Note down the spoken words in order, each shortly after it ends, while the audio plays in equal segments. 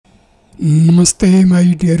Namaste,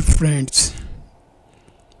 my dear friends.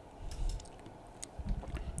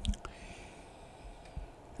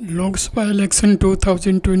 Lok Sabha election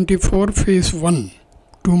 2024 phase 1.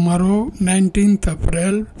 Tomorrow, 19th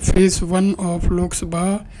April, phase 1 of Lok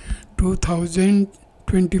Sabha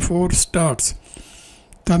 2024 starts.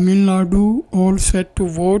 Tamil Nadu all set to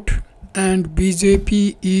vote, and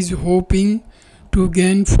BJP is hoping to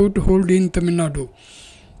gain foothold in Tamil Nadu.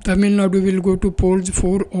 Tamil Nadu will go to polls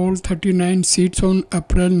for all 39 seats on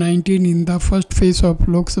April 19 in the first phase of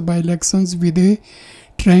Lok Sabha elections, with a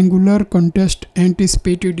triangular contest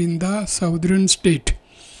anticipated in the southern state.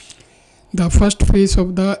 The first phase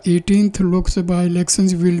of the 18th Lok Sabha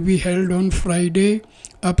elections will be held on Friday,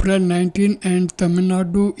 April 19, and Tamil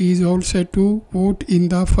Nadu is all set to vote in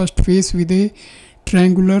the first phase, with a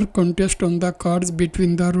triangular contest on the cards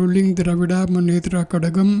between the ruling Dravida Munnetra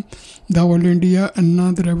Kadagam, the All India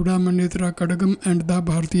Anna Dravida Munnetra Kadagam, and the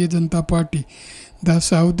Bharatiya Janata Party. The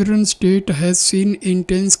southern state has seen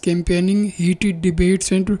intense campaigning, heated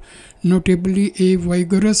debates, and notably a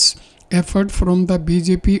vigorous effort from the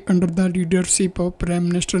BJP under the leadership of Prime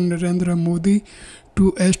Minister Narendra Modi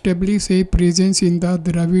to establish a presence in the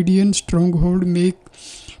Dravidian stronghold,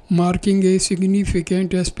 marking a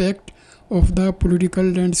significant aspect of the political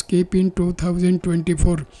landscape in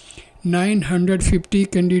 2024. 950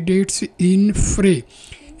 candidates in fray.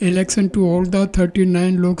 Election to all the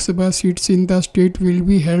 39 Lok Sabha seats in the state will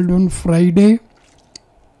be held on Friday,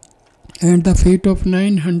 and the fate of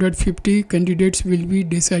 950 candidates will be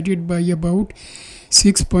decided by about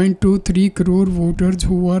 6.23 crore voters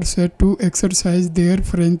who are set to exercise their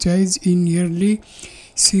franchise in nearly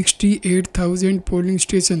 68,000 polling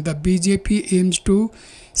stations. The BJP aims to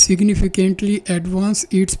significantly advance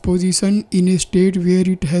its position in a state where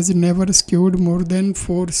it has never secured more than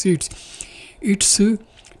 4 seats. Its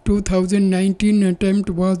 2019 attempt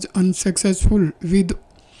was unsuccessful, with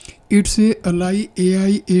its ally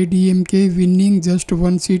AIADMK winning just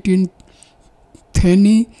 1 seat in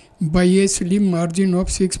Thane by a slim margin of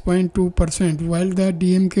 6.2%, while the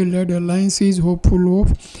DMK-led alliance is hopeful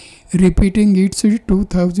of repeating its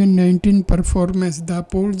 2019 performance. The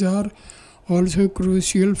polls are also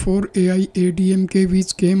crucial for AIADMK,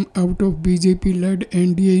 which came out of BJP-led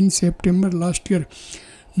NDA in September last year.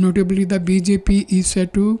 Notably, the BJP is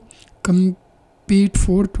set to compete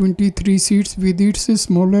for 23 seats, with its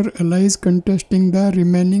smaller allies contesting the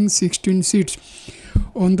remaining 16 seats.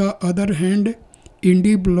 On the other hand,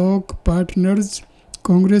 Indie bloc partners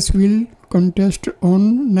Congress will contest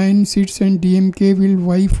on 9 seats and DMK will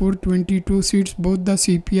vie for 22 seats. Both the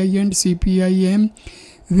CPI and CPIM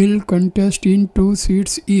will contest in 2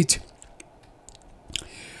 seats each.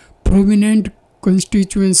 Prominent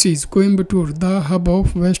constituencies. Coimbatore, the hub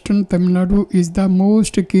of western Tamil Nadu, is the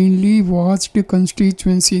most keenly watched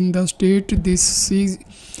constituency in the state this season.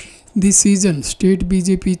 State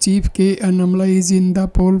BJP chief K. Annamalai is in the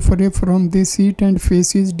poll from this seat and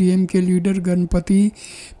faces DMK leader Ganpati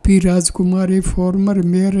P. Rajkumar, a former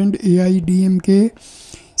mayor, and AIADMK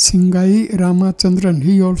Singai Ramachandran.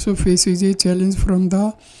 He also faces a challenge from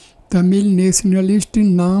the Tamil nationalist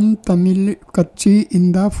Nam Tamil Kachi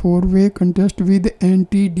in the 4-way contest, with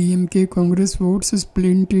anti-DMK Congress votes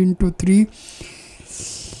split into 3.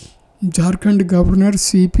 Jharkhand Governor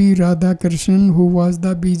C.P. Radhakrishnan, who was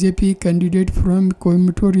the BJP candidate from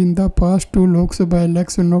Coimbatore in the past 2 Lok Sabha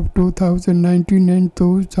election of 2019 and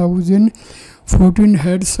 2014,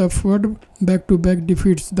 had suffered back-to-back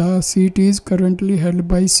defeats. The seat is currently held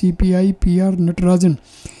by CPI PR Natarajan.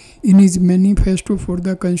 In his manifesto for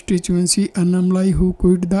the constituency, Annamalai, who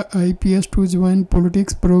quit the IPS to join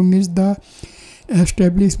politics, promised the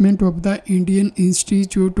establishment of the Indian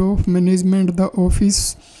Institute of Management, the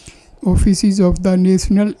offices of the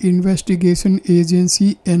National Investigation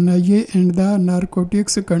Agency NIA, and the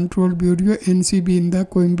Narcotics Control Bureau NCB in the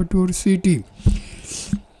Coimbatore city.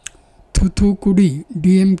 Thuthukudi,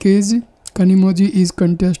 DMK's Kanimoji is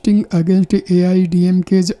contesting against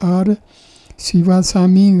AIADMK's R.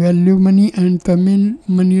 Sivasamy Vellumani and Tamil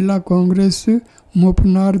Manila Congress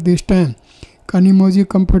Mopnar this time. Kanimoji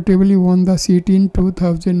comfortably won the seat in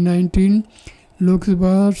 2019 Lok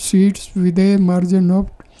Sabha seats with a margin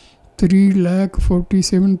of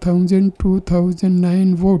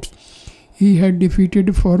 3,47,2009 votes. He had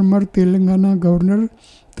defeated former Telangana Governor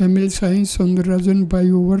Tamilsai Soundararajan by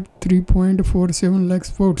over 3.47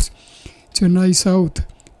 lakhs votes. Chennai South,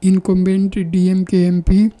 incumbent DMK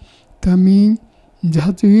MP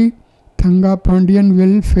Thamizhayi Thangapandian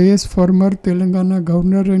will face former Telangana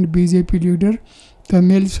Governor and BJP leader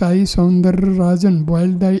Tamilsai Soundararajan, while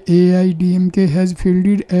the AIADMK has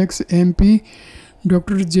fielded ex-MP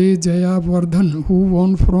Dr. J. Jayawardhan, who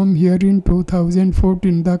won from here in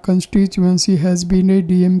 2014. The constituency has been a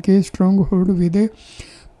DMK stronghold with a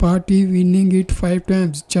party winning it 5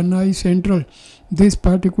 times. Chennai Central. This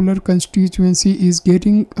particular constituency is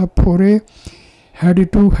getting up for a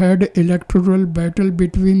head-to-head electoral battle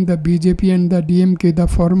between the BJP and the DMK. The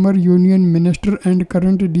former Union Minister and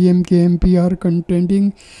current DMK MP are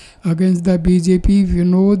contending against the BJP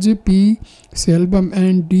Vinod P. Selvam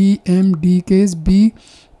and DMDK's B.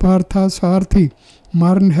 Parthasarthi.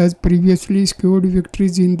 MarGin has previously scored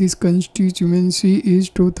victories in this constituency in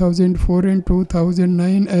 2004 and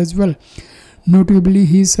 2009 as well. Notably,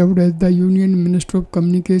 he served as the Union Minister of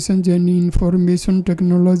Communications and Information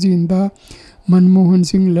Technology in the Manmohan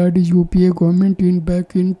Singh-led UPA government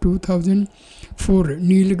back in 2004.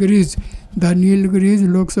 Nilgiris. The Nilgiris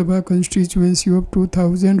Lok Sabha constituency of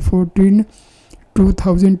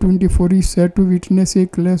 2014-2024 is set to witness a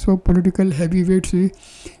clash of political heavyweights,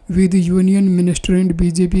 with Union Minister and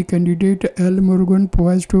BJP candidate L. Murugan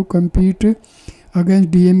poised to compete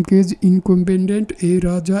against DMK's incumbent A.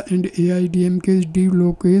 Raja and AIADMK's D.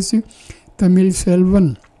 Lokesh Tamil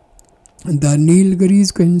Selvan. The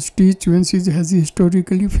Nilgiris constituency has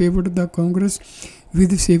historically favored the Congress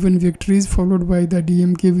with 7 victories, followed by the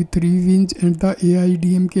DMK with 3 wins, and the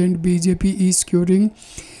AIADMK and BJP is securing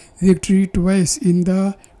victory twice. In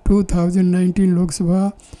the 2019 Lok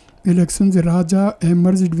Sabha elections, Raja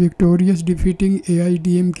emerged victorious, defeating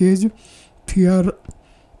AIADMK's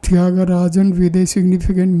Thiagarajan with a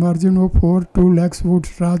significant margin of over 2 lakh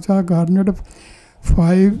votes. Raja garnered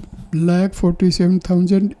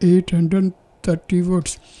 5,47,830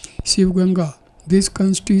 votes. Shivganga. This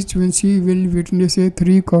constituency will witness a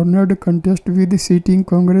 3-cornered contest with sitting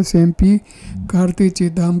Congress MP Karti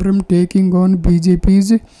Chidambaram taking on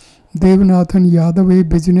BJP's Devanathan Yadav, a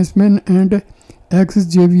businessman and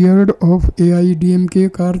ex-Javier of AIADMK.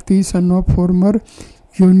 Karti, son of former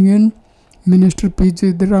Union Minister P.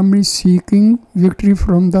 Chidambaram, is seeking victory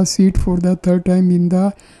from the seat for the 3rd time in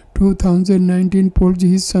the 2019 polls.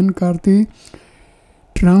 His son Karti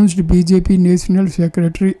trounced BJP National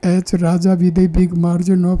Secretary H. Raja with a big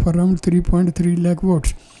margin of around 3.3 lakh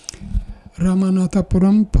votes.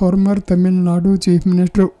 Ramanathapuram. Former Tamil Nadu Chief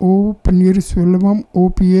Minister O. Paneerselvam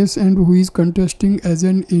OPS, and who is contesting as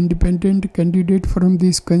an independent candidate from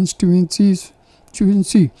this constituency.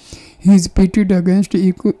 He is pitted against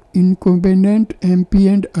incumbent MP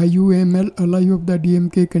and IUML ally of the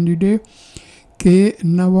DMK candidate K.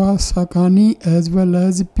 Navasakani as well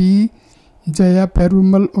as P. Jaya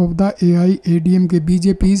Perumal of the AIADMK.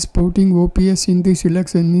 BJP is supporting OPS in this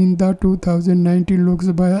election. In the 2019 Lok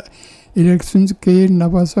Sabha elections, K.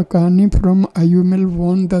 Navasakani from IUML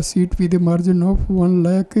won the seat with a margin of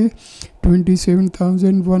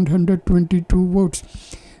 1,27,122 votes.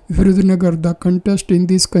 Virudhunagar. The contest in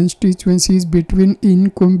this constituency is between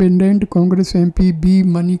incumbent Congress MP B.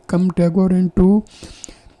 Manikam Tagore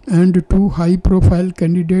and two high-profile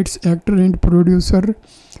candidates, actor and producer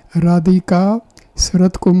Radhika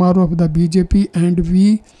Sarath Kumar of the BJP and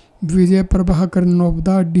V. Vijay Prabhakaran of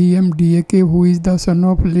the DMDK, who is the son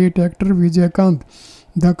of late actor Vijay Kant.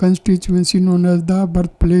 The constituency, known as the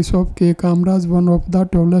birthplace of K. Kamraj, one of the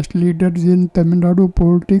tallest leaders in Tamil Nadu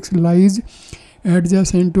politics, lies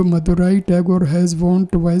adjacent to Madurai. Tagore has won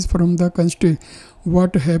twice from the constituency.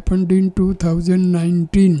 What happened in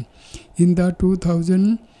 2019? In the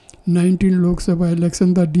 2019 Lok Sabha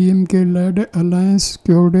election, the DMK-led alliance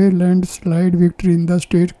secured a landslide victory in the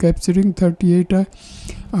state, capturing 38 out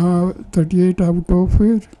of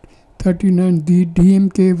 39. The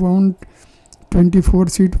DMK won 24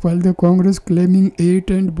 seats, while the Congress claiming 8,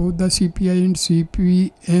 and both the CPI and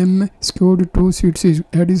CPM scored 2 seats.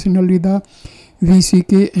 Additionally, the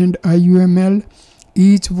VCK and IUML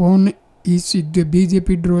each won each. The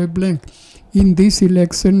BJP drew a blank. In this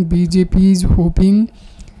election, BJP is hoping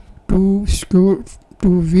to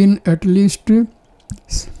win at least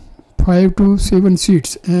 5 to 7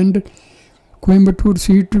 seats, and Coimbatore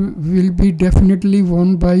seat will be definitely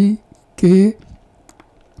won by K.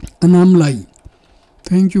 Annamalai.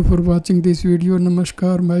 Thank you for watching this video.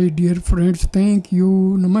 Namaskar, my dear friends. Thank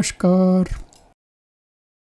you. Namaskar.